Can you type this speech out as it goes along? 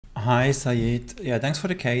Hi, Sayed. Yeah, thanks for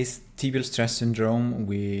the case. Tibial stress syndrome.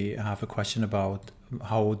 We have a question about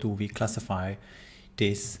how do we classify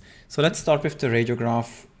this. So let's start with the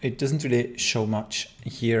radiograph. It doesn't really show much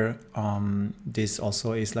here. This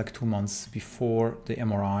also is like 2 months before the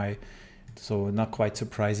MRI. So not quite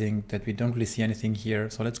surprising that we don't really see anything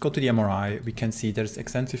here. So let's go to the MRI. We can see there's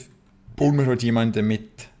extensive bone marrow edema in the mid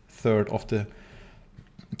third of the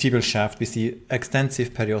tibial shaft. We see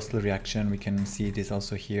extensive periosteal reaction. We can see this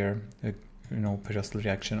also here, periosteal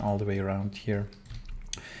reaction all the way around here.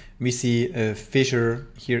 We see a fissure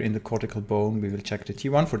here in the cortical bone. We will check the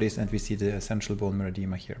T1 for this, and we see the central bone marrow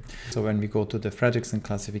edema here. So when we go to the Fredrickson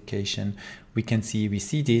classification, we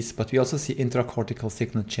see this, but we also see intracortical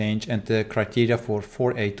signal change, and the criteria for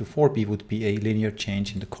 4A to 4B would be a linear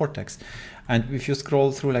change in the cortex. And if you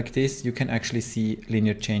scroll through like this, you can actually see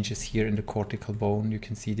linear changes here in the cortical bone. You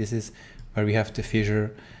can see this is where we have the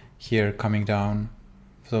fissure here coming down.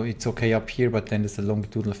 So it's okay up here, but then there's a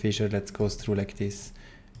longitudinal fissure that goes through like this,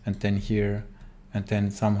 and then here, and then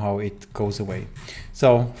somehow it goes away.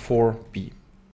 So 4B.